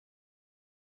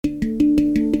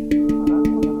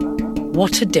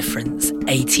what a difference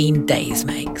 18 days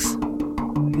makes.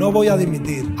 No voy a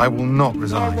dimitir. I will not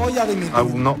resign. No voy a dimitir. I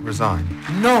will not resign.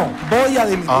 No voy a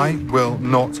dimitir. I will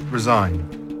not resign.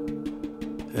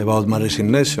 About my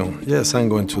resignation, yes, I'm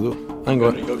going to do. I'm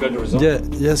going to resign? Yeah,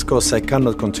 yes, because I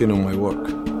cannot continue my work.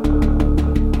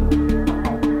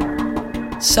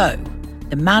 So,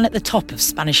 the man at the top of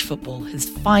Spanish football has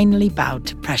finally bowed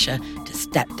to pressure to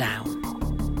step down.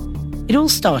 It all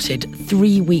started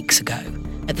 3 weeks ago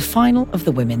at the final of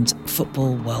the Women's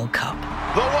Football World Cup.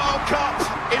 The World Cup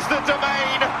is the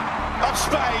domain of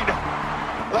Spain.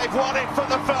 They've won it for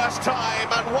the first time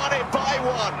and won it by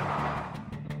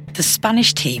one. The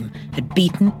Spanish team had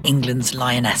beaten England's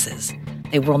Lionesses.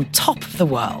 They were on top of the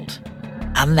world.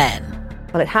 And then...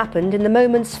 Well, it happened in the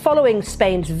moments following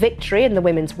Spain's victory in the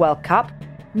Women's World Cup.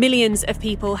 Millions of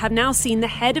people have now seen the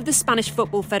head of the Spanish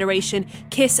Football Federation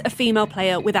kiss a female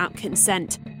player without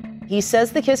consent. He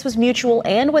says the kiss was mutual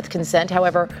and with consent.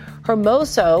 However,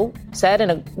 Hermoso said in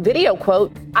a video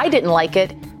quote, "I didn't like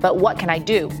it, but what can I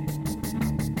do?"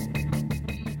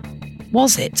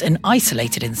 Was it an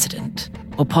isolated incident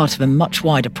or part of a much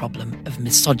wider problem of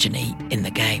misogyny in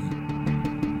the game?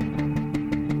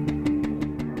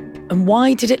 And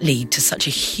why did it lead to such a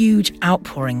huge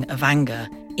outpouring of anger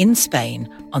in Spain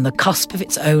on the cusp of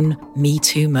its own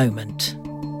MeToo moment?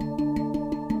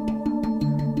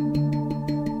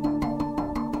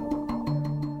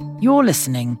 You're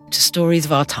listening to Stories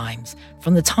of Our Times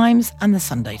from The Times and The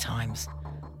Sunday Times.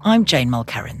 I'm Jane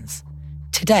Mulkerrins.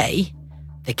 Today,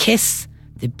 the kiss,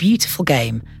 the beautiful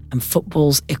game, and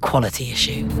football's equality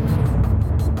issue.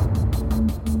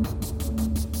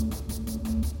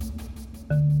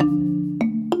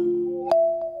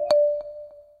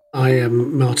 I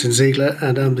am Martin Ziegler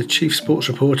and I'm the chief sports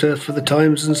reporter for The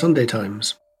Times and Sunday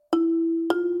Times.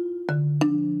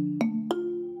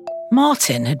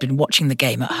 Martin had been watching the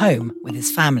game at home with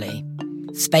his family.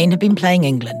 Spain had been playing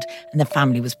England and the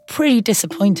family was pretty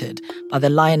disappointed by the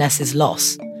Lionesses'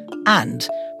 loss and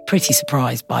pretty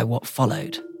surprised by what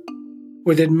followed.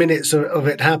 Within minutes of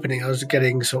it happening, I was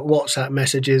getting sort of WhatsApp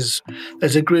messages.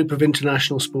 There's a group of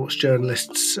international sports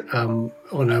journalists on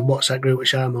a WhatsApp group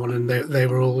which I'm on, and they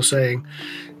were all saying,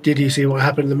 "Did you see what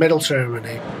happened in the medal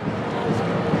ceremony?"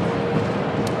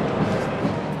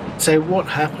 So what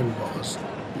happened was,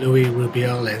 Luis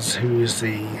Rubiales, who is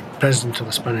the president of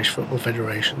the Spanish Football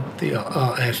Federation, the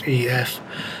RFEF,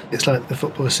 it's like the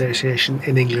Football Association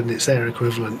in England, it's their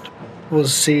equivalent,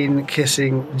 was seen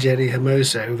kissing Jenny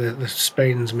Hermoso, the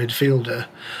Spain's midfielder,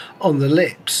 on the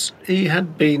lips. He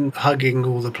had been hugging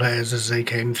all the players as they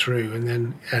came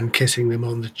through and kissing them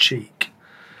on the cheek.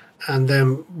 And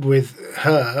then with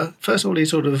her, first of all, he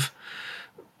sort of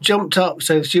jumped up,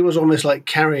 so she was almost like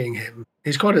carrying him.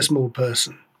 He's quite a small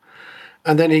person.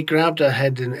 And then he grabbed her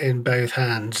head in both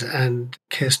hands and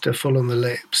kissed her full on the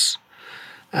lips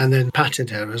and then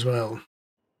patted her as well.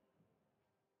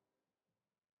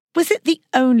 Was it the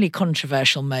only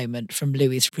controversial moment from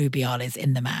Luis Rubiales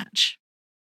in the match?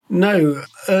 No.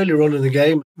 Earlier on in the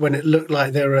game, when it looked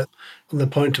like they were on the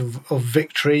point of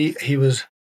victory, he was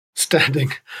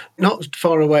standing not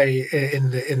far away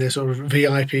in the sort of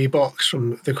VIP box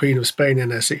from the Queen of Spain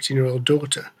and her 16-year-old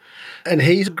daughter. And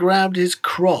he grabbed his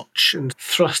crotch and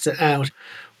thrust it out,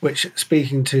 which,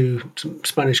 speaking to some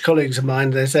Spanish colleagues of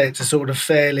mine, they say it's a sort of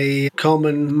fairly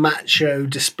common macho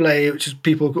display, which is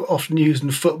people often use in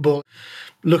football.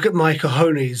 Look at my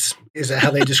cojones, is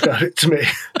how they describe it to me.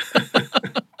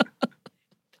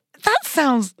 That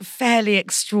sounds fairly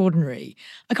extraordinary.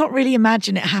 I can't really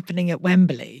imagine it happening at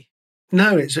Wembley.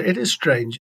 No, it is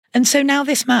strange. And so now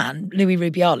this man, Luis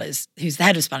Rubiales, who's the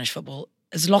head of Spanish football,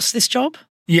 has lost this job?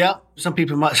 Yeah, some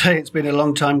people might say it's been a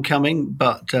long time coming,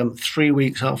 but 3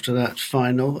 weeks after that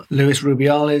final, Luis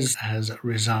Rubiales has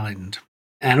resigned.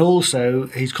 And also,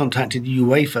 he's contacted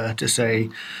UEFA to say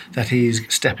that he's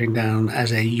stepping down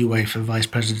as a UEFA vice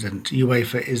president.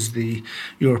 UEFA is the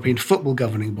European football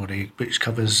governing body, which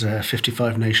covers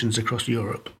 55 nations across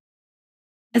Europe.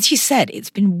 As you said,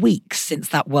 it's been weeks since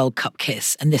that World Cup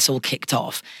kiss and this all kicked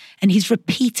off, and he's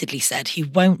repeatedly said he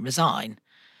won't resign.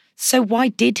 So why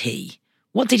did he?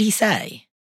 What did he say?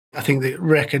 I think the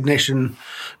recognition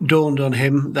dawned on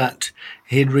him that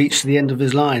he had reached the end of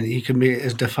his line. He could be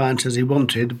as defiant as he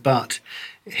wanted, but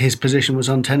his position was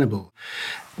untenable.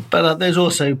 But there's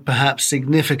also, perhaps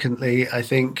significantly, I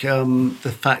think,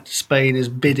 the fact Spain is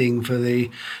bidding for the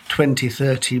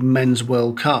 2030 Men's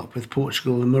World Cup with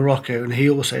Portugal and Morocco, and he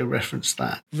also referenced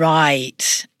that.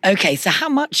 Right. OK, so how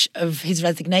much of his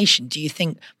resignation do you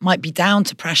think might be down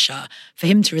to pressure for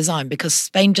him to resign because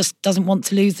Spain just doesn't want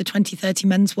to lose the 2030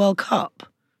 Men's World Cup?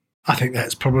 I think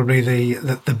that's probably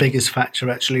the biggest factor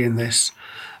actually in this.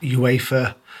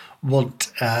 UEFA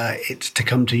want it to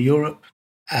come to Europe,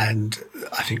 and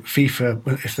I think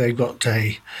FIFA, if they've got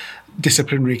a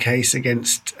disciplinary case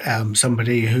against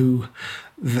somebody who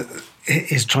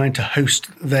is trying to host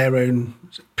their own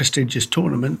prestigious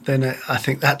tournament, then I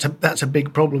think that's a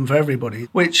big problem for everybody,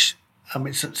 which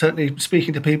certainly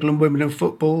speaking to people and women in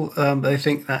football, they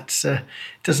think that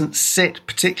doesn't sit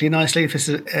particularly nicely if it's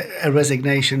a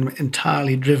resignation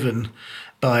entirely driven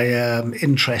by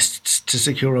interests to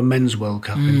secure a men's World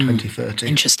Cup in 2030.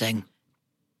 Interesting.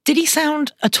 Did he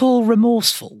sound at all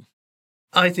remorseful?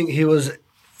 I think he was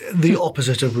the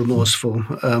opposite of remorseful,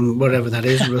 whatever that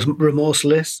is,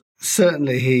 remorseless.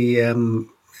 Certainly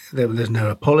there's no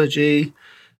apology.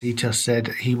 He just said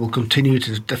he will continue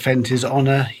to defend his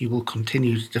honour. He will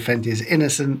continue to defend his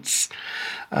innocence.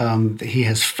 That he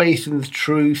has faith in the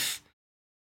truth.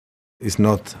 It's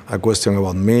not a question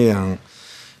about me and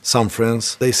some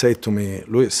friends. They say to me,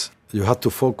 Luis, you have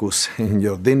to focus in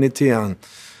your dignity and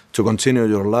to continue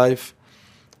your life,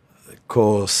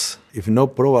 because if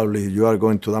not, probably you are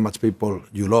going to damage people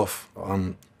you love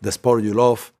and the sport you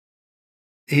love.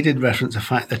 He did reference the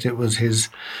fact that it was his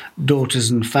daughters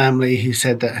and family, he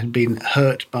said, that had been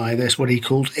hurt by this, what he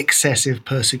called excessive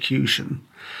persecution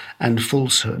and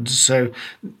falsehoods. So,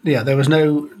 yeah, there was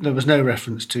no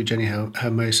reference to Jenny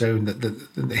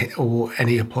Hermoso or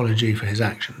any apology for his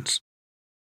actions.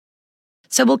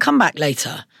 So we'll come back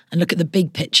later and look at the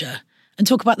big picture and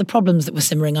talk about the problems that were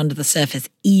simmering under the surface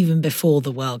even before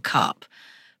the World Cup.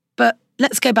 But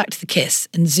let's go back to the kiss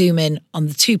and zoom in on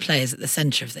the two players at the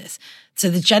centre of this. So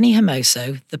there's Jenny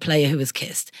Hermoso, the player who was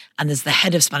kissed, and there's the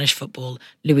head of Spanish football,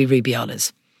 Luis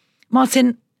Rubiales.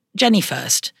 Martin, Jenny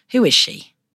first. Who is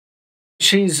she?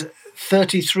 She's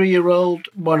 33-year-old,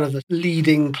 one of the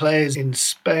leading players in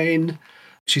Spain.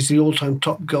 She's the all-time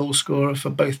top goal scorer for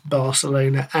both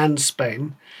Barcelona and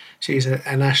Spain. She's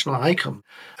a national icon.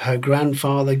 Her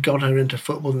grandfather got her into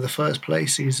football in the first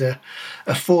place. He's a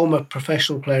former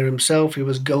professional player himself. He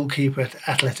was goalkeeper at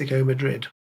Atletico Madrid.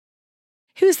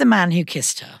 Who's the man who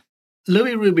kissed her?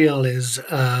 Luis Rubiales,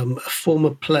 a former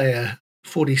player,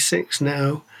 46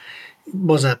 now,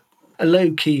 was a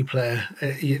low-key player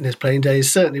in his playing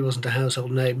days. Certainly wasn't a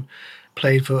household name.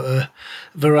 Played for a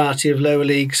variety of lower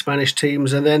league Spanish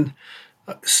teams, and then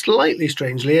slightly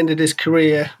strangely ended his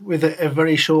career with a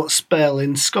very short spell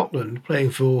in Scotland,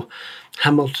 playing for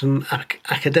Hamilton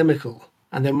Academical.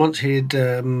 And then once he'd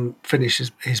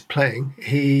finished his playing,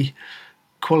 he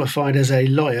qualified as a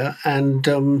lawyer,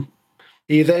 and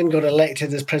he then got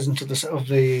elected as president of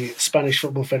the Spanish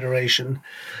Football Federation.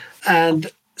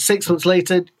 And 6 months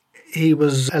later, he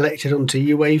was elected onto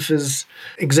UEFA's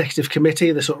executive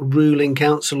committee, the sort of ruling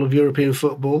council of European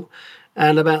football.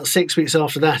 And about 6 weeks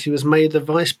after that, he was made the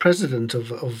vice president of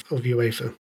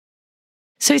UEFA.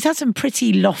 So he's had some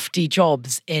pretty lofty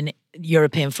jobs in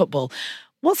European football.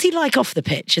 What's he like off the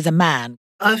pitch as a man?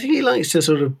 I think he likes to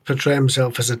sort of portray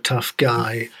himself as a tough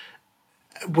guy.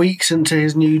 Weeks into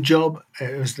his new job,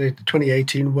 it was the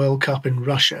 2018 World Cup in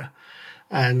Russia,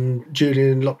 and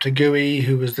Julian Lopetegui,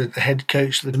 who was the head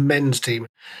coach of the men's team,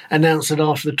 announced that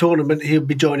after the tournament he would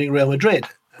be joining Real Madrid.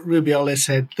 Rubiales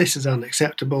said, this is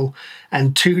unacceptable,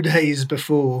 and 2 days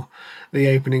before the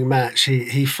opening match,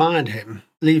 he fired him,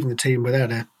 leaving the team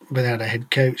without a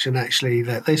head coach, and actually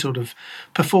they sort of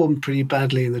performed pretty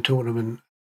badly in the tournament.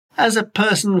 As a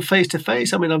person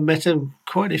face-to-face, I mean, I've met him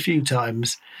quite a few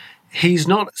times. He's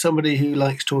not somebody who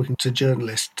likes talking to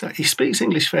journalists. He speaks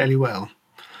English fairly well,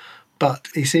 but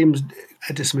he seems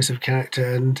a dismissive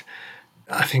character, and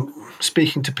I think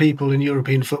speaking to people in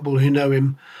European football who know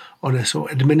him on a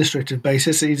sort of administrative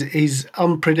basis, he's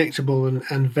unpredictable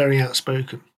and very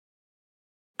outspoken.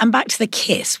 And back to the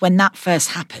kiss, when that first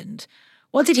happened,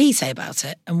 what did he say about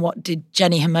it, and what did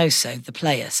Jenny Hermoso, the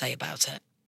player, say about it?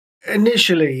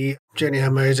 Initially, Jenny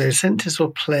Hermoso sent to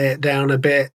sort of play it down a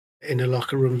bit in a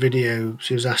locker room video.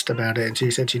 She was asked about it and she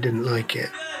said she didn't like it.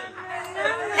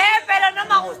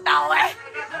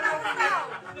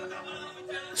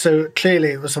 So clearly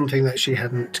it was something that she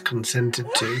hadn't consented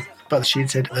to, but she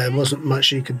said there wasn't much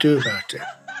she could do about it.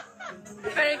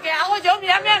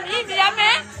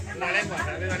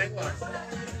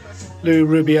 Luis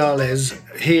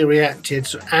Rubiales, he reacted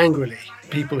angrily.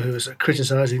 People who were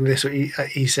criticising this,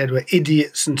 he said, were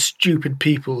idiots and stupid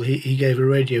people. He gave a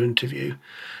radio interview to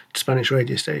a Spanish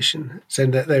radio station,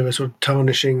 saying that they were sort of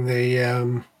tarnishing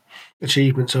the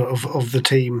achievements of the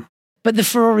team. But the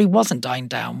furore wasn't dying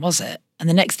down, was it? And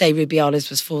the next day, Rubiales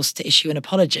was forced to issue an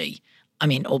apology. I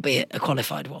mean, albeit a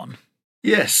qualified one.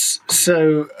 Yes.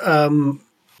 So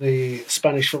The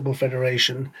Spanish Football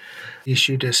Federation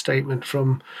issued a statement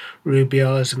from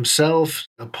Rubiales himself,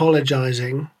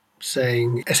 apologising,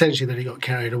 saying essentially that he got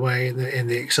carried away in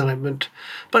the excitement,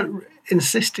 but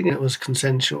insisting it was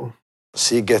consensual.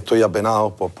 Sí que estoy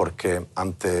apenado porque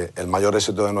ante el mayor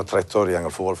éxito de nuestra historia en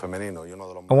el fútbol femenino.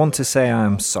 I want to say I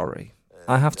am sorry.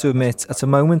 I have to admit, at a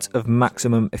moment of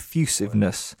maximum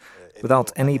effusiveness,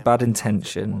 without any bad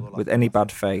intention, with any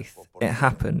bad faith, it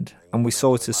happened, and we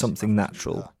saw it as something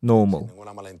natural, normal.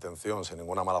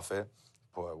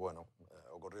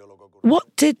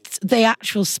 What did the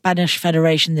actual Spanish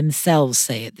Federation themselves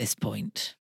say at this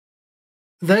point?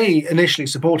 They initially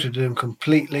supported him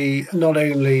completely. Not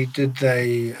only did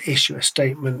they issue a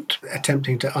statement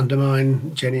attempting to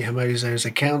undermine Jenny Hermoso's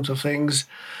account of things,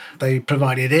 they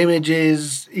provided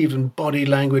images, even body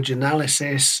language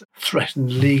analysis,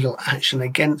 threatened legal action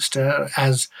against her,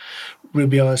 as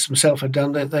Rubiales himself had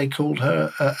done. They called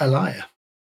her a liar.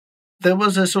 There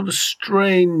was a sort of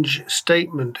strange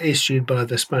statement issued by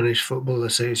the Spanish Football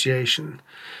Association,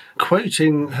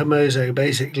 quoting Hermoso,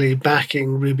 basically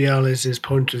backing Rubiales'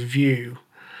 point of view.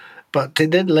 But it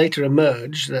did later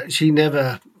emerge that she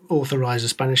never authorised the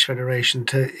Spanish Federation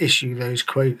to issue those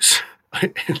quotes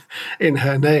in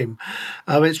her name.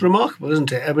 It's remarkable,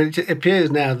 isn't it? I mean, it appears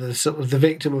now that sort of the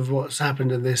victim of what's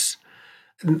happened in this,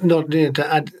 not to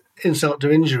add insult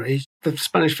to injury, the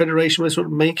Spanish Federation was sort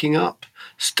of making up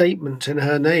statements in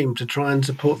her name to try and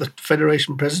support the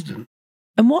Federation president.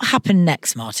 And what happened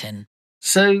next, Martin?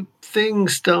 So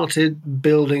things started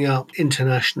building up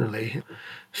internationally.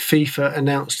 FIFA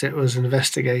announced it was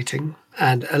investigating,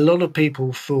 and a lot of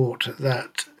people thought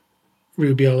that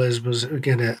Rubiales was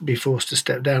going to be forced to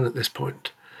step down at this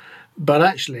point. But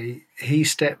actually, he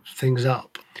stepped things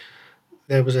up.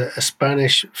 There was a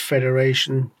Spanish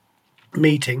Federation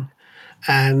meeting,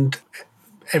 and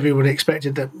everyone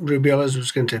expected that Rubiales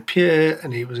was going to appear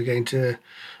and he was going to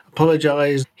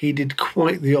apologise. He did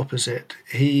quite the opposite.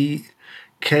 He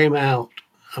came out,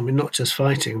 I mean, not just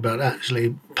fighting, but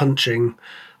actually punching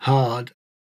hard.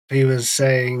 He was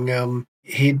saying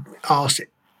he'd asked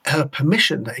her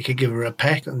permission that he could give her a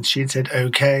peck, and she'd said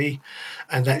okay,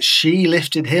 and that she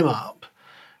lifted him up,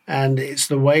 and it's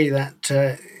the way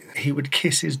that he would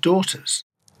kiss his daughters.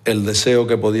 El deseo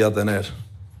que podía tener.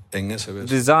 The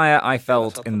desire I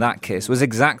felt in that kiss was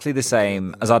exactly the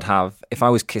same as I'd have if I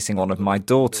was kissing one of my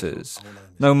daughters.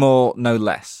 No more, no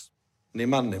less. Ni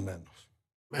más ni menos.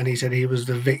 And he said he was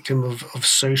the victim of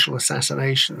social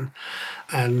assassination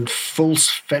and false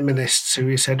feminists who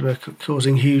he said were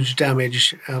causing huge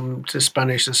damage to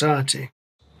Spanish society.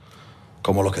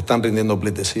 Como los que están rindiendo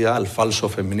pleitesía al falso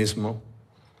feminismo,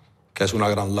 que es una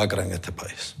gran lacra en este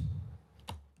país.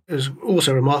 It was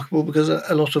also remarkable because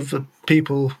a lot of the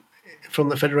people from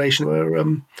the Federation were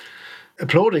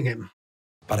applauding him.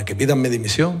 Para que pidan mi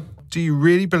dimisión. Do you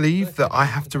really believe that I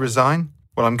have to resign?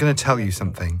 Well, I'm going to tell you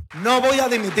something. No voy a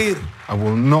dimitir. I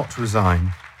will not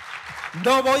resign.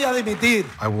 No voy a dimitir.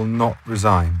 I will not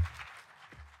resign.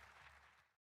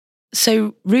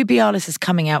 So Rubiales is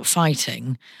coming out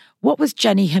fighting. What was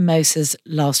Jenny Hermoso's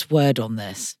last word on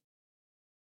this?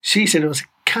 She said it was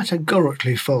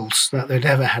categorically false that they'd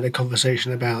ever had a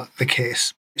conversation about the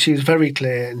kiss. She was very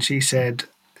clear, and she said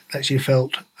that she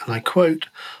felt, and I quote,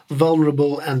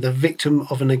 vulnerable and the victim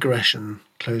of an aggression,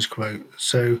 close quote.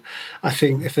 So I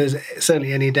think if there's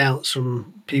certainly any doubts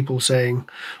from people saying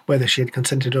whether she had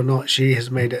consented or not, she has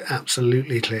made it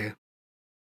absolutely clear.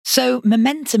 So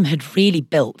momentum had really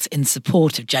built in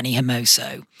support of Jenny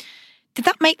Hermoso. Did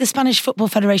that make the Spanish Football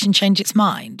Federation change its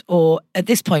mind? Or at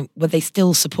this point, were they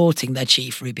still supporting their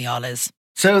chief, Rubiales?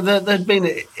 So there'd been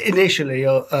initially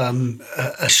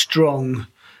a strong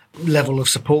level of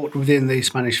support within the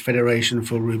Spanish Federation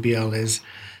for Rubiales.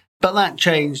 But that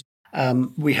changed.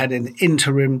 We had an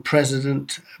interim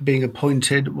president being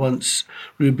appointed once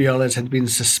Rubiales had been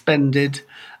suspended.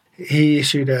 He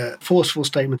issued a forceful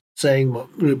statement saying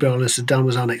what Rubiales had done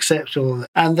was unacceptable.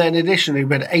 And then additionally,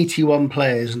 we had 81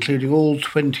 players, including all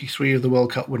 23 of the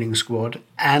World Cup winning squad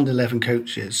and 11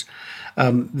 coaches.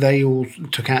 They all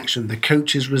took action. The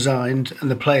coaches resigned and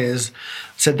the players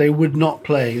said they would not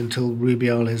play until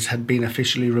Rubiales had been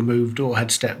officially removed or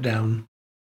had stepped down.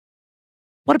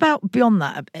 What about beyond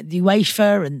that, the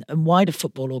UEFA and wider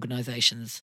football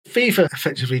organisations? FIFA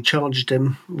effectively charged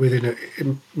him with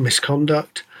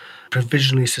misconduct,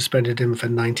 provisionally suspended him for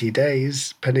 90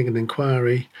 days, pending an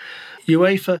inquiry.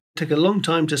 UEFA took a long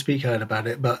time to speak out about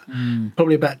it, but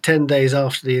probably about 10 days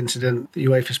after the incident, the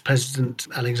UEFA's president,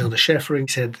 Alexander Schäffering,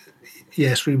 said,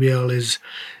 yes, Rubiales,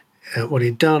 what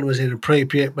he'd done was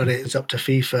inappropriate, but it's up to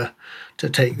FIFA to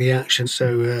take the action.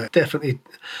 So definitely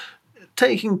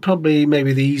taking probably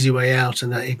maybe the easy way out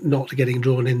and that not getting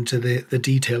drawn into the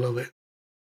detail of it.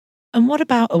 And what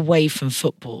about away from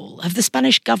football? Have the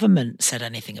Spanish government said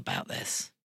anything about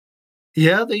this?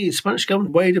 Yeah, the Spanish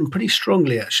government weighed in pretty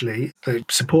strongly, actually. They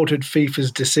supported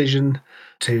FIFA's decision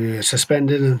to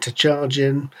suspend him and to charge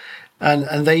him.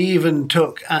 And they even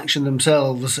took action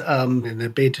themselves in their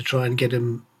bid to try and get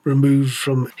him removed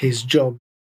from his job.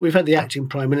 We've had the acting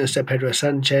Prime Minister, Pedro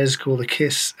Sanchez, call the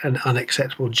kiss an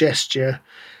unacceptable gesture,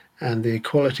 and the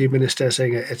Equality Minister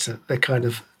saying it's a kind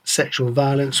of sexual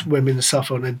violence women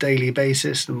suffer on a daily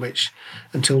basis and which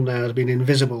until now has been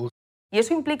invisible.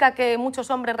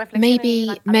 Maybe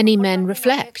many men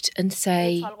reflect and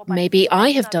say, maybe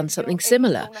I have done something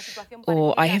similar,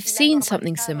 or I have seen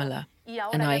something similar,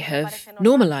 and I have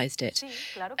normalised it.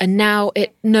 And now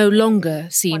it no longer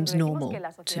seems normal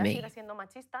to me.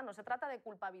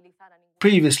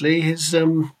 Previously,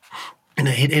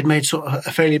 he'd made sort of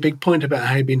a fairly big point about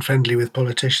how he'd been friendly with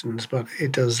politicians, but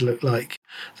it does look like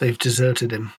they've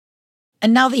deserted him.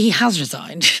 And now that he has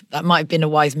resigned, that might have been a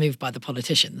wise move by the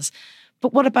politicians.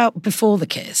 But what about before the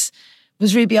kiss?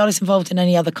 Was Rubiales involved in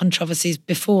any other controversies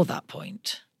before that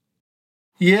point?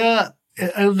 Yeah,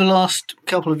 over the last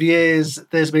couple of years,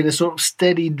 there's been a sort of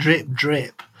steady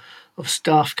drip of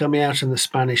stuff coming out in the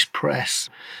Spanish press.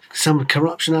 Some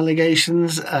corruption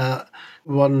allegations.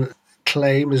 One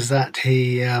claim is that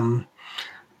he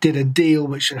did a deal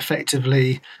which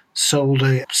effectively sold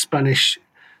a Spanish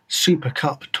Super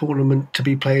Cup tournament to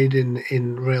be played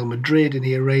in Real Madrid, and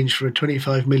he arranged for a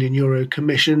 €25 million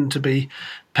commission to be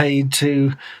paid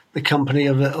to the company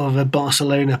of a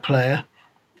Barcelona player.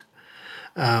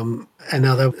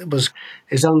 Another was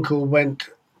his uncle went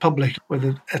public with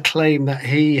a claim that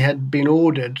he had been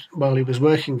ordered while he was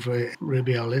working for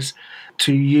Rubiales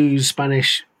to use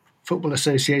Spanish Football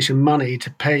Association money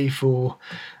to pay for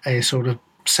a sort of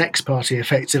sex party,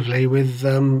 effectively, with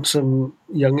some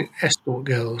young escort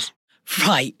girls.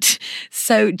 Right.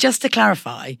 So just to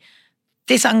clarify,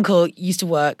 this uncle used to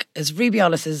work as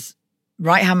Rubiales'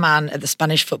 right-hand man at the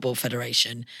Spanish Football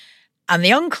Federation. And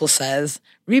the uncle says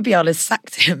Rubiales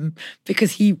sacked him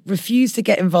because he refused to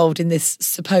get involved in this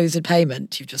supposed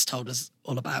payment you've just told us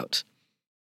all about.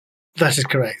 That is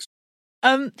correct.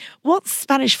 What's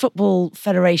Spanish Football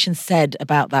Federation said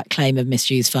about that claim of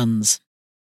misused funds?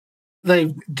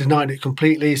 They've denied it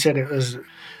completely, said it was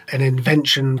an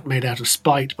invention made out of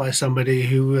spite by somebody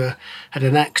who had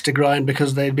an axe to grind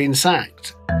because they'd been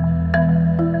sacked.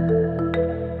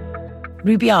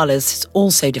 Rubiales has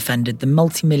also defended the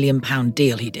multi-million-pound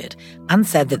deal he did and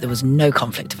said that there was no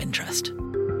conflict of interest.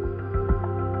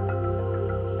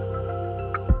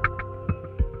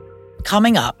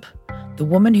 Coming up, the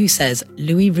woman who says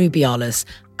Luis Rubiales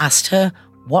asked her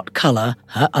what colour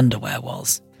her underwear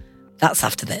was. That's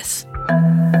after this.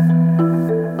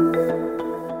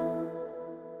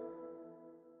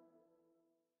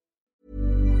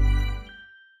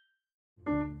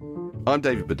 I'm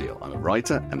David Baddiel. I'm a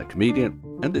writer and a comedian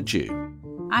and a Jew.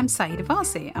 I'm Sayeeda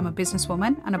Varsi. I'm a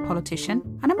businesswoman and a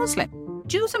politician and a Muslim.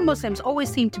 Jews and Muslims always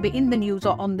seem to be in the news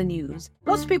or on the news.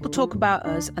 Lots of people talk about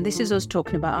us, and this is us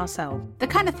talking about ourselves. The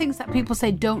kind of things that people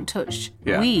say don't touch,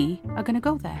 we are going to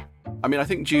go there. I mean, I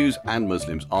think Jews and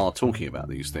Muslims are talking about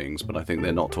these things, but I think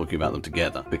they're not talking about them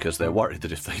together because they're worried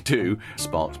that if they do,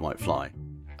 sparks might fly.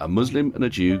 A Muslim and a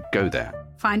Jew go there.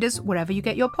 Find us wherever you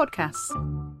get your podcasts.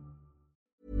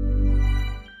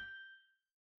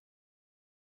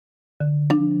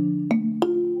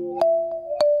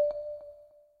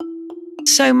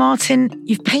 So, Martin,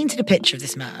 you've painted a picture of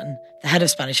this man, the head of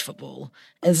Spanish football,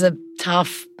 as a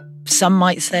tough, some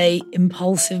might say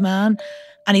impulsive man,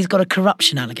 and he's got a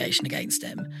corruption allegation against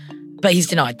him. But he's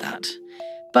denied that.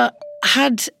 But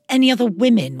had any other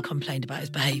women complained about his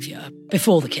behaviour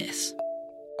before the kiss?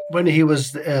 When he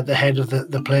was the head of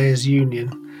the Players' Union,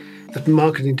 the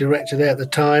marketing director there at the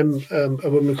time, a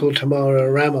woman called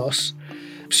Tamara Ramos,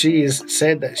 she has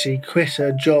said that she quit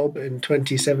her job in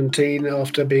 2017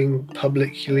 after being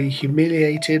publicly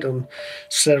humiliated on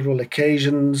several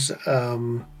occasions,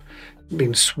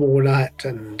 being sworn at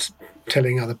and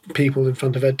telling other people in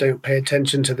front of her, don't pay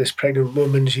attention to this pregnant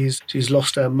woman, she's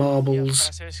lost her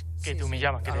marbles.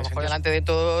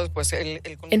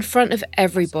 In front of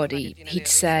everybody, he'd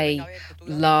say,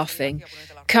 laughing,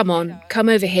 come on, come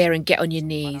over here and get on your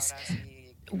knees.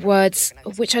 Words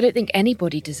which I don't think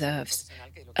anybody deserves.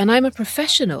 And I'm a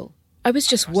professional. I was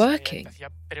just working.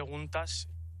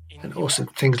 And also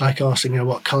things like asking her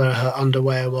what colour her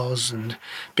underwear was and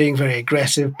being very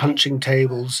aggressive, punching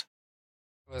tables.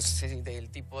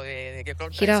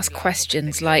 He'd ask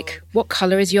questions like, what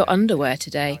colour is your underwear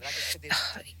today?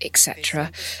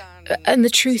 Etc. And the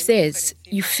truth is,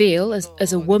 you feel,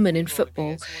 as a woman in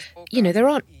football, there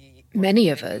aren't many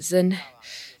of us. And,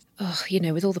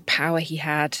 with all the power he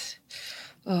had,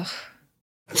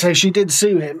 So she did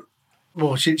sue him.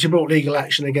 Well, she brought legal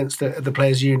action against the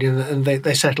players' union, and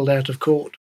they settled out of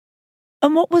court.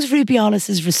 And what was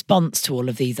Rubiales' response to all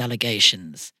of these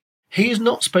allegations? He's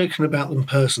not spoken about them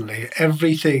personally.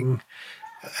 Everything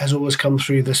has always come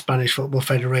through the Spanish Football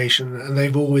Federation, and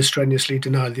they've always strenuously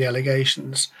denied the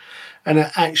allegations. And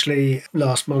actually,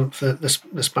 last month,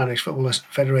 the Spanish Football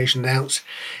Federation announced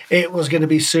it was going to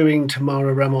be suing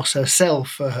Tamara Ramos herself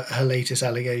for her latest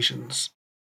allegations.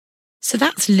 So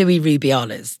that's Luis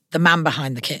Rubiales, the man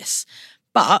behind the kiss.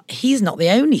 But he's not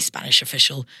the only Spanish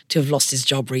official to have lost his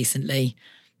job recently.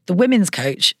 The women's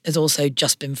coach has also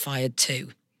just been fired too.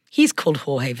 He's called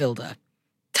Jorge Vilda.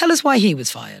 Tell us why he was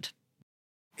fired.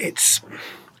 It's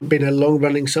been a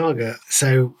long-running saga.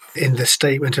 So in the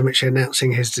statement in which they're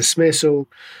announcing his dismissal,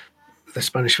 the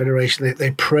Spanish Federation,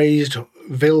 they praised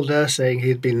Vilda, saying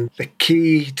he'd been the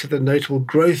key to the notable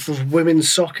growth of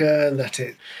women's soccer and that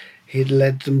he'd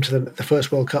led them to the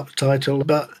first World Cup title.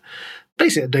 But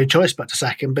basically had no choice but to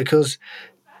sack him, because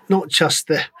not just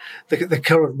the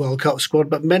current World Cup squad,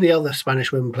 but many other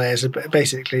Spanish women players have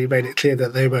basically made it clear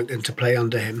that they weren't going to play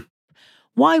under him.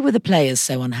 Why were the players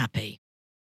so unhappy?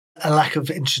 A lack of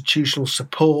institutional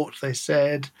support, they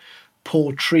said,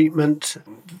 poor treatment,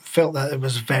 felt that it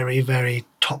was very, very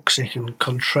toxic and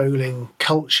controlling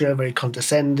culture, very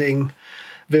condescending.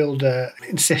 Vilda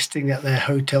insisting that their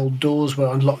hotel doors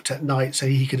were unlocked at night so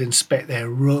he could inspect their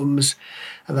rooms,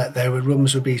 and that their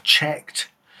rooms would be checked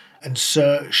and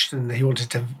searched, and he wanted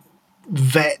to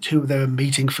vet who they were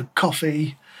meeting for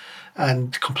coffee,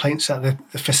 and complaints that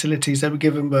the facilities they were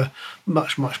given were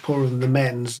much, much poorer than the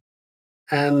men's.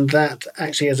 And that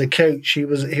actually, as a coach, he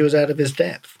was out of his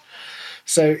depth.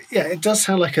 So, yeah, it does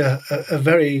sound like a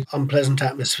very unpleasant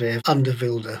atmosphere under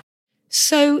Vilda.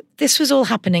 So this was all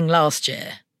happening last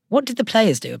year. What did the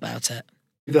players do about it?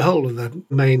 The whole of the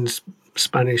main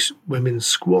Spanish women's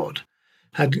squad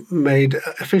had made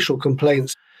official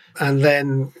complaints, and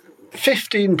then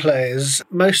 15 players,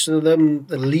 most of them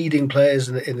the leading players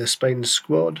in the Spain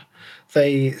squad,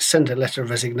 they sent a letter of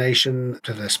resignation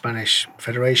to the Spanish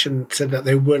Federation, said that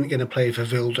they weren't going to play for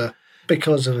Vilda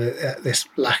because of this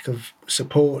lack of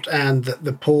support and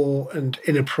the poor and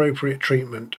inappropriate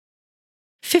treatment.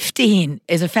 15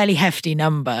 is a fairly hefty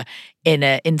number in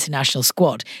an international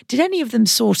squad. Did any of them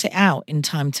sort it out in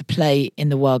time to play in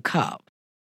the World Cup?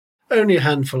 Only a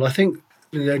handful. I think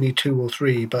only 2 or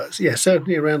 3, but yeah,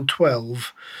 certainly around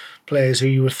 12 players who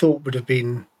you would thought would have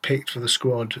been picked for the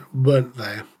squad weren't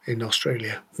there in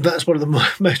Australia. That's one of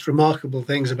the most remarkable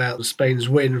things about Spain's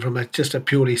win from just a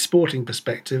purely sporting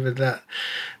perspective, is that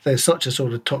there's such a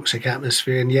sort of toxic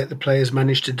atmosphere, and yet the players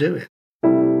managed to do it.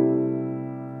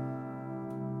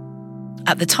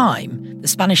 At the time, the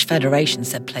Spanish Federation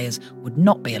said players would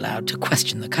not be allowed to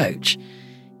question the coach.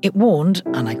 It warned,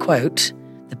 and I quote,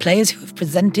 "The players who have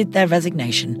presented their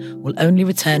resignation will only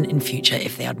return in future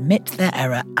if they admit their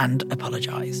error and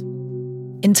apologise."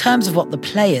 In terms of what the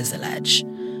players allege,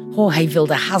 Jorge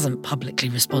Vilda hasn't publicly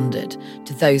responded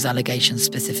to those allegations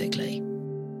specifically.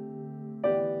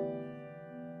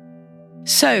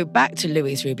 So back to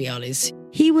Luis Rubiales.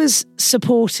 He was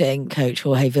supporting coach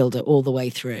Jorge Vilda all the way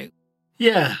through.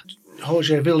 Yeah,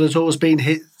 Jorge Vilda's always been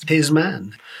his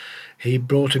man. He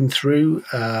brought him through.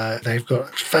 They've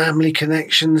got family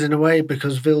connections in a way,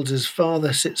 because Vilda's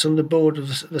father sits on the board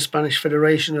of the Spanish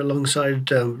Federation alongside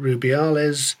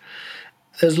Rubiales.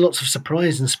 There's lots of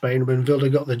surprise in Spain when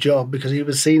Vilda got the job, because he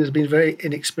was seen as being very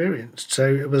inexperienced.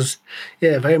 So it was,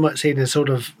 very much seen as sort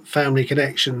of family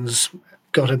connections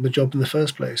got him the job in the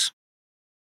first place.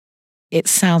 It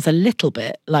sounds a little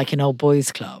bit like an old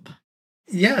boys club.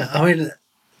 Yeah, I mean,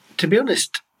 to be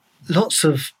honest, lots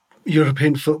of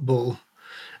European football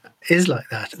is like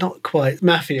that. Not quite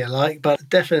mafia-like, but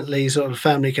definitely sort of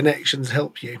family connections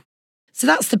help you. So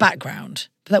that's the background.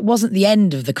 But that wasn't the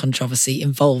end of the controversy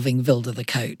involving Vilda the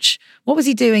coach. What was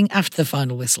he doing after the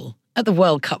final whistle, at the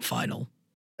World Cup final?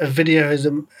 A video has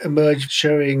emerged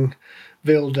showing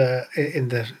Vilda in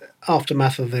the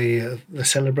aftermath of the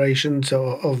celebrations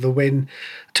of the win,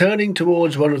 turning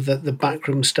towards one of the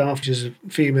backroom staff, which is a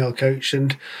female coach,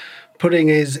 and putting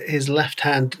his left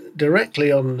hand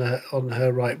directly on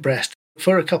her right breast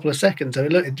for a couple of seconds. So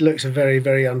it looks a very,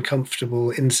 very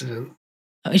uncomfortable incident.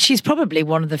 I mean, she's probably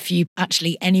one of the few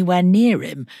actually anywhere near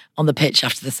him on the pitch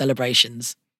after the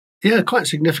celebrations. Yeah, quite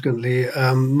significantly.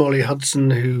 Molly Hudson,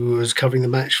 who was covering the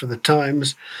match for the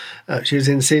Times, she was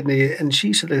in Sydney, and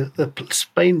she said the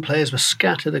Spain players were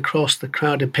scattered across the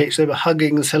crowded pitch. They were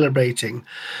hugging and celebrating.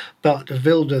 But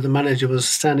Vilda, the manager, was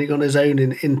standing on his own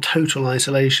in total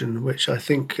isolation, which I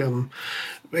think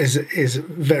is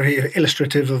very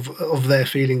illustrative of their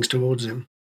feelings towards him.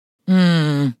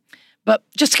 But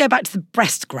just to go back to the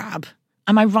breast grab,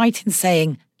 am I right in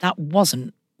saying that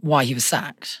wasn't why he was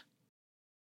sacked?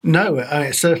 No,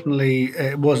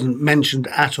 it wasn't mentioned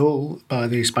at all by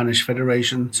the Spanish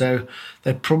Federation. So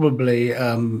they're probably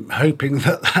hoping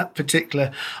that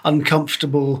particular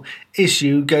uncomfortable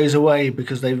issue goes away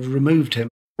because they've removed him.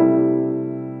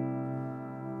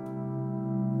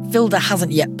 Vilda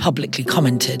hasn't yet publicly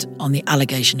commented on the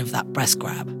allegation of that breast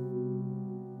grab.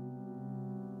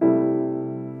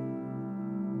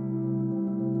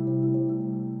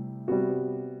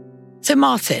 So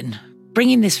Martin,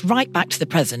 bringing this right back to the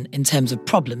present in terms of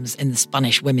problems in the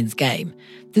Spanish women's game,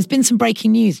 there's been some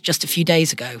breaking news just a few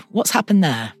days ago. What's happened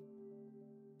there?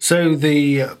 So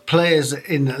the players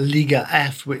in Liga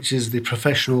F, which is the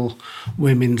professional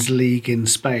women's league in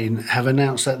Spain, have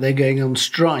announced that they're going on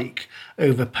strike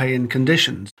over pay and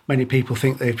conditions. Many people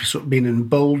think they've sort of been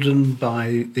emboldened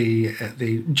by the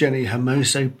Jenny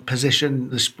Hermoso position,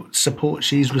 the support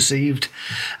she's received,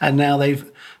 and now they've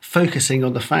focusing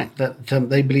on the fact that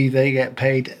they believe they get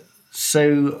paid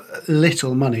so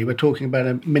little money. We're talking about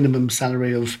a minimum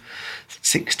salary of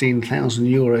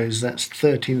 €16,000. That's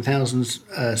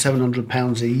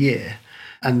 £13,700 a year.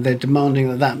 And they're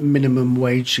demanding that minimum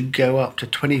wage should go up to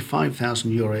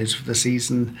 €25,000 for the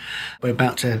season we're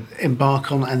about to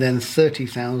embark on, and then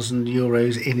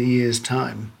 €30,000 in a year's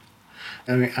time.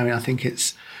 I mean, I think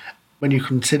it's, when you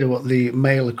consider what the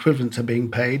male equivalents are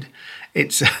being paid,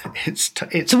 it's So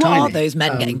tiny. what are those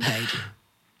men getting paid?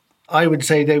 I would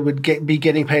say they would be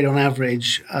getting paid on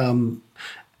average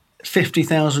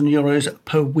 €50,000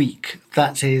 per week.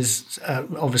 That is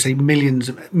obviously millions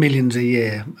a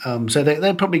year. So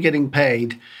they're probably getting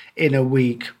paid in a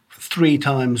week 3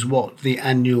 times what the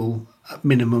annual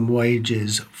minimum wage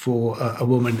is for a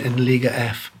woman in Liga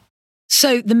F.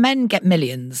 So the men get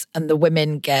millions and the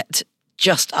women get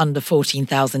just under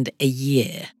 14,000 a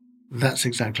year. That's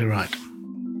exactly right.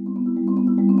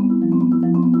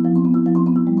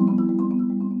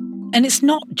 And it's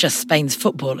not just Spain's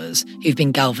footballers who've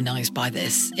been galvanised by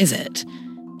this, is it?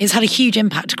 It's had a huge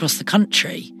impact across the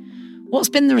country. What's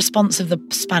been the response of the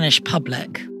Spanish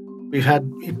public? We've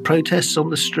had protests on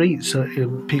the streets,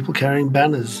 people carrying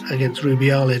banners against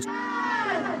Rubiales.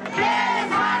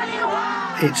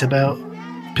 It's about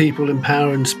people in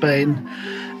power in Spain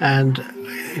and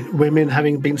women,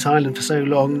 having been silent for so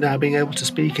long, now being able to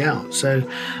speak out. So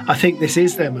I think this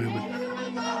is their moment.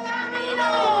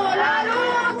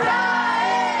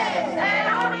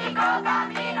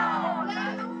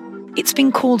 It's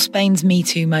been called Spain's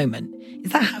MeToo moment.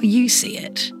 Is that how you see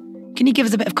it? Can you give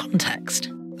us a bit of context?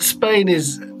 Spain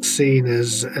is seen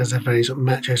as a very sort of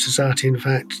macho society. In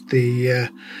fact, the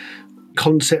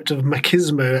concept of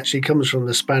machismo actually comes from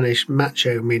the Spanish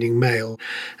macho, meaning male,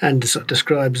 and sort of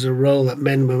describes the role that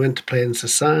men were meant to play in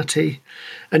society.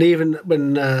 And even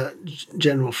when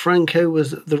General Franco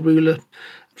was the ruler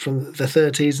from the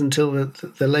 30s until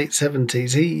the late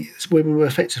 70s, women were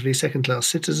effectively second-class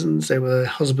citizens. They were their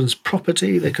husband's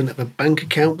property. They couldn't have a bank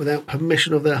account without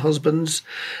permission of their husbands.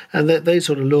 And those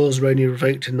sort of laws were only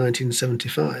revoked in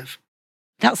 1975.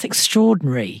 That's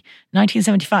extraordinary.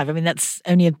 1975, I mean, that's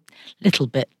only a little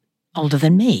bit older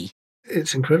than me.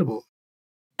 It's incredible.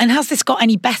 And has this got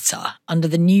any better under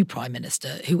the new Prime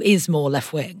Minister, who is more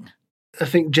left-wing? I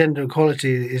think gender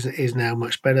equality is now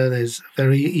much better. There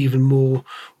are even more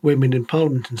women in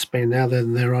Parliament in Spain now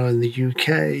than there are in the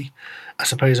UK. I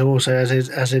suppose also,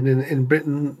 as in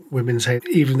Britain, women say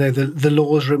even though the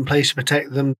laws are in place to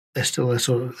protect them, there's still a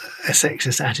sort of a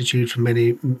sexist attitude from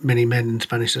many men in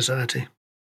Spanish society.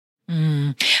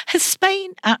 Has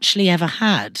Spain actually ever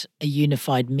had a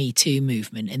unified Me Too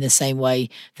movement in the same way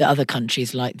that other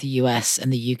countries like the US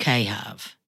and the UK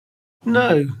have?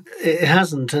 No, it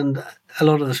hasn't. And a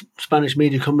lot of the Spanish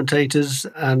media commentators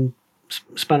and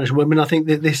Spanish women, I think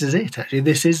that this is it, actually.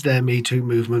 This is their Me Too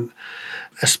movement.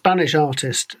 A Spanish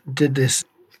artist did this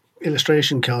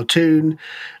illustration cartoon,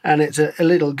 and it's a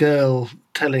little girl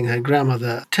telling her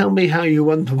grandmother, "Tell me how you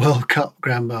won the World Cup,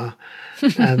 Grandma."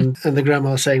 and the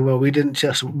grandma saying, "Well, we didn't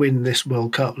just win this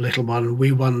World Cup, little one,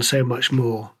 we won so much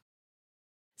more."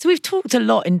 So we've talked a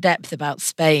lot in depth about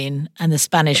Spain and the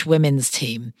Spanish women's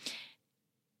team.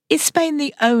 Is Spain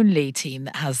the only team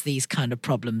that has these kind of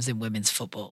problems in women's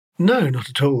football? No, not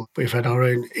at all. We've had our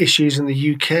own issues in the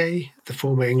UK. The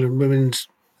former England women's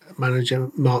manager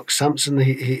Mark Sampson,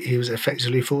 he was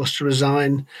effectively forced to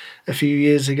resign a few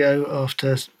years ago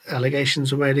after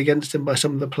allegations were made against him by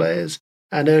some of the players.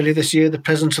 And earlier this year, the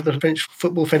president of the French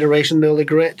Football Federation, Noël Le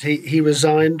Graët, he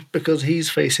resigned because he's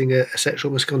facing a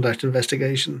sexual misconduct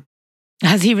investigation.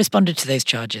 Has he responded to those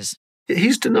charges?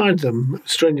 He's denied them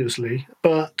strenuously,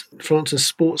 but France's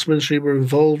sports ministry were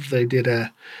involved. They did an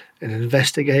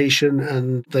investigation,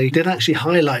 and they did actually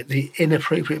highlight the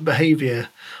inappropriate behaviour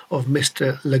of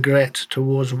Mr. Le Graët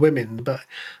towards women. But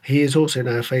he is also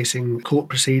now facing court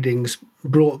proceedings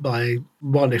brought by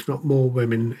one, if not more,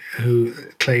 women who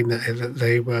claim that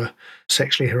they were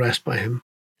sexually harassed by him.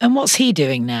 And what's he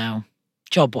doing now,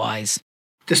 job-wise?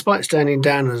 Despite standing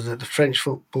down as the French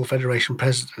Football Federation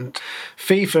president,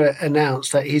 FIFA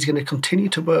announced that he's going to continue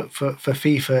to work for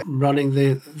FIFA, running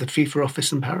the FIFA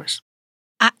office in Paris.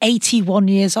 At 81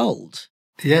 years old?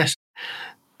 Yes.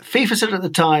 FIFA said at the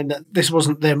time that this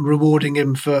wasn't them rewarding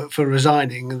him for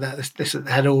resigning, that this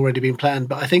had already been planned,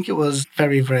 but I think it was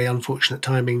very, very unfortunate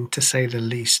timing, to say the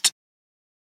least.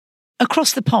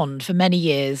 Across the pond for many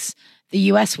years, the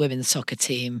US women's soccer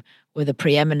team were the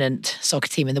preeminent soccer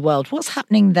team in the world. What's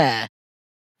happening there?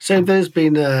 So there's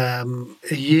been a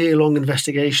year-long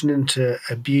investigation into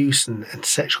abuse and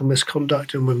sexual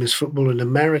misconduct in women's football in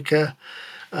America.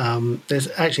 There's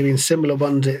actually been a similar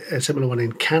one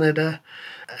in Canada,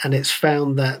 and it's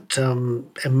found that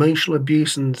emotional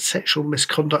abuse and sexual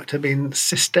misconduct have been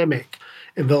systemic,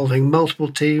 involving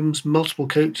multiple teams, multiple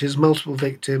coaches, multiple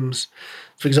victims.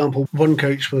 For example, one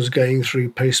coach was going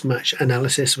through post-match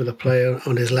analysis with a player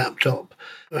on his laptop,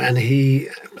 and he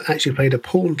actually played a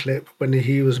porn clip when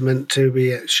he was meant to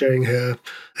be showing her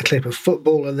a clip of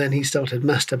football, and then he started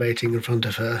masturbating in front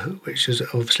of her, which is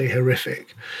obviously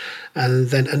horrific. And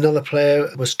then another player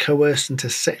was coerced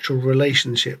into sexual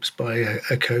relationships by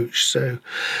a coach. So,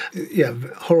 yeah,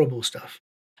 horrible stuff.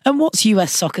 And what's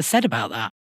US soccer said about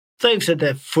that? They've said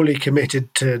they're fully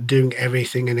committed to doing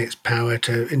everything in its power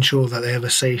to ensure that they have a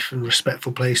safe and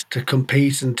respectful place to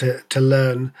compete and to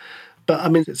learn. But, I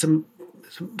mean, it's some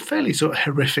fairly sort of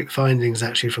horrific findings,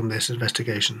 actually, from this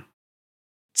investigation.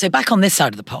 So back on this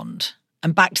side of the pond,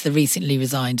 and back to the recently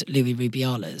resigned Louis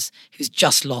Rubiales, who's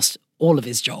just lost all of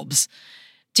his jobs.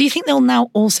 Do you think there'll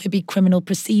now also be criminal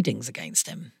proceedings against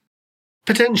him?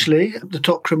 Potentially. The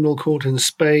top criminal court in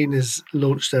Spain has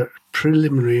launched a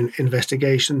preliminary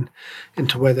investigation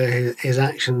into whether his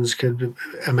actions could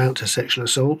amount to sexual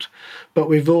assault. But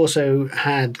we've also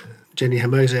had Jenny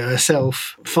Hermoso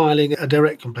herself filing a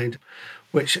direct complaint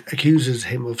which accuses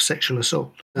him of sexual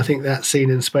assault. I think that's seen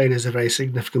in Spain as a very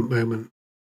significant moment.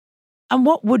 And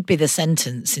what would be the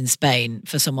sentence in Spain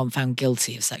for someone found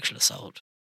guilty of sexual assault?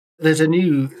 There's a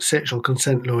new sexual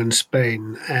consent law in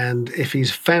Spain, and if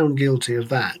he's found guilty of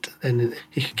that, then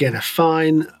he could get a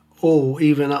fine or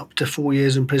even up to 4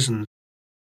 years in prison.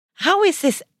 How is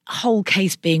this whole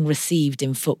case being received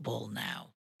in football now?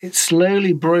 It's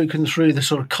slowly broken through the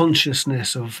sort of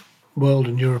consciousness of world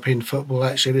and European football.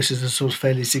 Actually, this is a sort of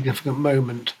fairly significant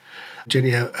moment.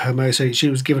 Jenny Hermoso, she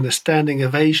was given a standing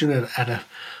ovation at a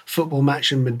football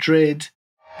match in Madrid.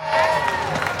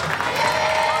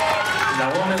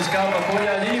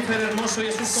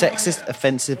 Sexist,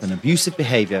 offensive and abusive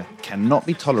behaviour cannot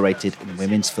be tolerated in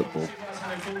women's football.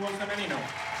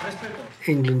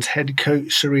 England's head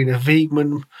coach, Serena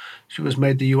Wiegman, she was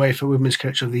made the UEFA Women's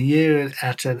Coach of the Year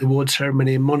at an awards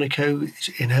ceremony in Monaco.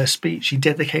 In her speech, she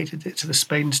dedicated it to the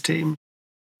Spain's team.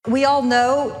 We all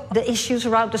know the issues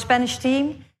around the Spanish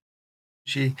team.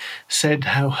 She said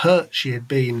how hurt she had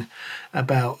been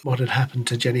about what had happened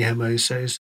to Jenny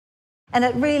Hermoso. And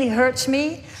it really hurts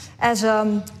me as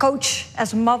a coach,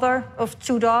 as a mother of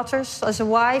 2 daughters, as a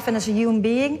wife and as a human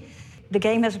being. The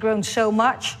game has grown so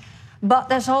much, but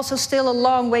there's also still a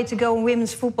long way to go in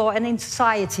women's football and in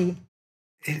society.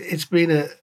 It's been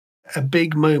a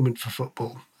big moment for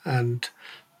football, and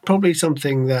probably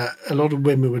something that a lot of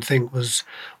women would think was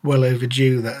well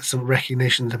overdue, that some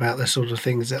recognition about the sort of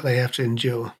things that they have to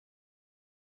endure.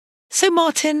 So,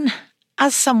 Martin,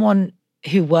 as someone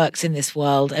who works in this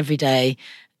world every day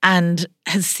and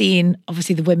has seen,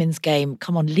 obviously, the women's game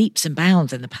come on leaps and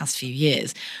bounds in the past few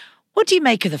years, what do you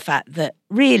make of the fact that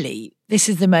really this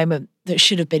is the moment that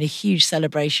should have been a huge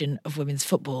celebration of women's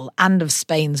football and of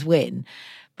Spain's win,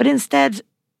 but instead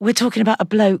we're talking about a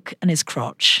bloke and his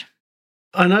crotch?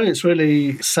 I know it's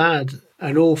really sad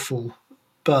and awful,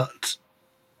 but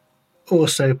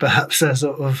also perhaps a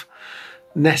sort of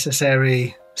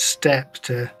necessary step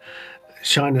to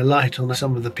shine a light on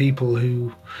some of the people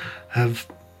who have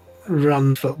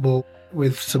run football.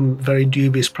 with some very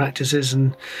dubious practices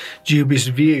and dubious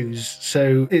views.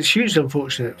 So it's hugely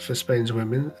unfortunate for Spain's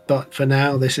women, but for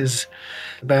now this is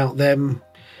about them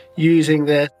using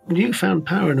their newfound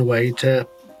power in a way to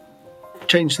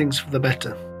change things for the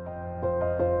better.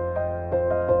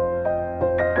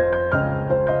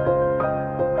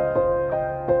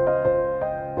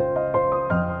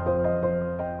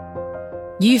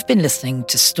 You've been listening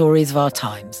to Stories of Our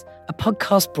Times, a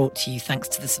podcast brought to you thanks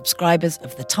to the subscribers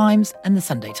of The Times and The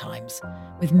Sunday Times,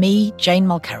 with me, Jane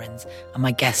Mulkerrins, and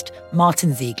my guest,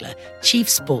 Martin Ziegler, Chief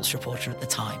Sports Reporter at The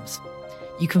Times.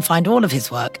 You can find all of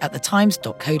his work at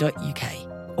thetimes.co.uk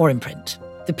or in print.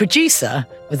 The producer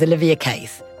was Olivia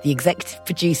Caith, the executive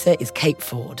producer is Kate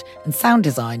Ford, and sound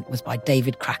design was by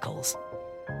David Crackles.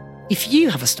 If you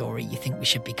have a story you think we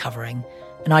should be covering,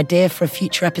 an idea for a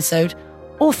future episode,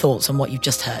 or thoughts on what you've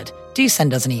just heard, do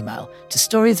send us an email to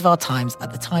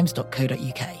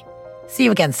storiesofourtimes@thetimes.co.uk. See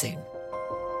you again soon.